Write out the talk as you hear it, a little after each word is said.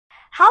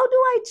How do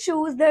I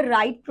choose the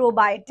right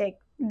probiotic?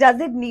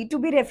 Does it need to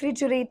be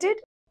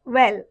refrigerated?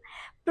 Well,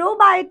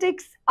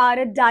 probiotics are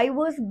a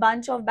diverse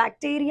bunch of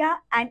bacteria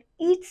and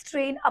each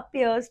strain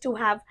appears to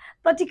have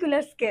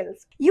particular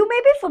skills. You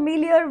may be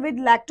familiar with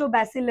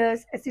Lactobacillus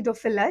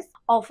acidophilus,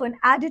 often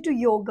added to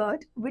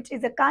yogurt, which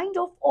is a kind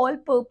of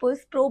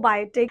all-purpose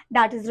probiotic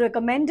that is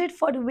recommended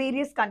for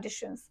various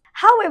conditions.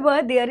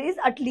 However, there is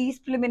at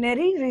least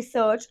preliminary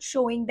research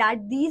showing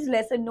that these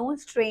lesser-known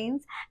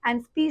strains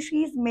and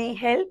species may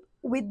help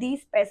with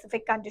these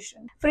specific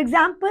conditions. For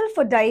example,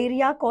 for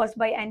diarrhea caused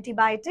by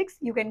antibiotics,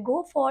 you can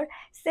go for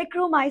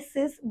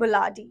Saccharomyces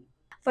boulardii.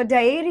 For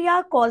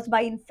diarrhea caused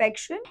by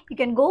infection, you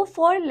can go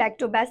for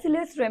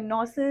Lactobacillus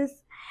rhamnosus.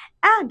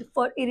 And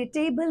for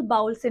irritable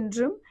bowel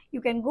syndrome,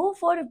 you can go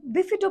for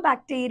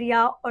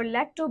Bifidobacteria or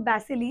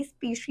Lactobacilli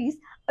species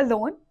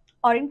alone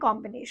or in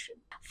combination.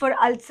 For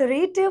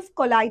ulcerative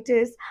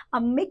colitis,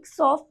 a mix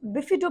of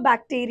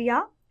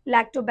Bifidobacteria,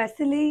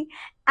 Lactobacilli,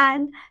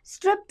 and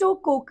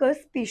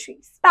Streptococcus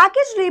species.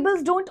 Package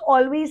labels don't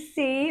always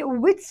say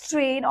which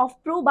strain of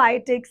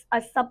probiotics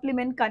a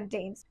supplement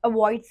contains.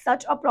 Avoid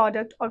such a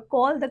product or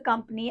call the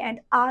company and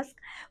ask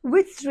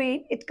which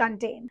strain it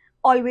contains.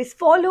 Always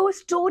follow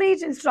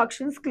storage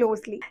instructions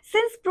closely.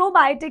 Since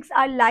probiotics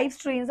are live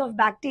strains of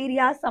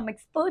bacteria, some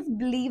experts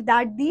believe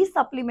that these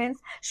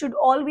supplements should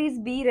always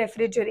be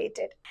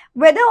refrigerated,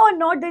 whether or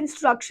not the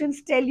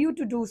instructions tell you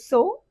to do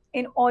so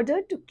in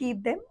order to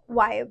keep them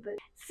viable.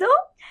 So,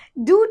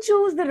 do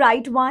choose the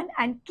right one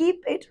and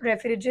keep it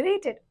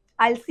refrigerated.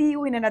 I'll see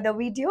you in another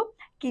video.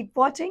 Keep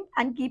watching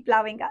and keep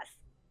loving us.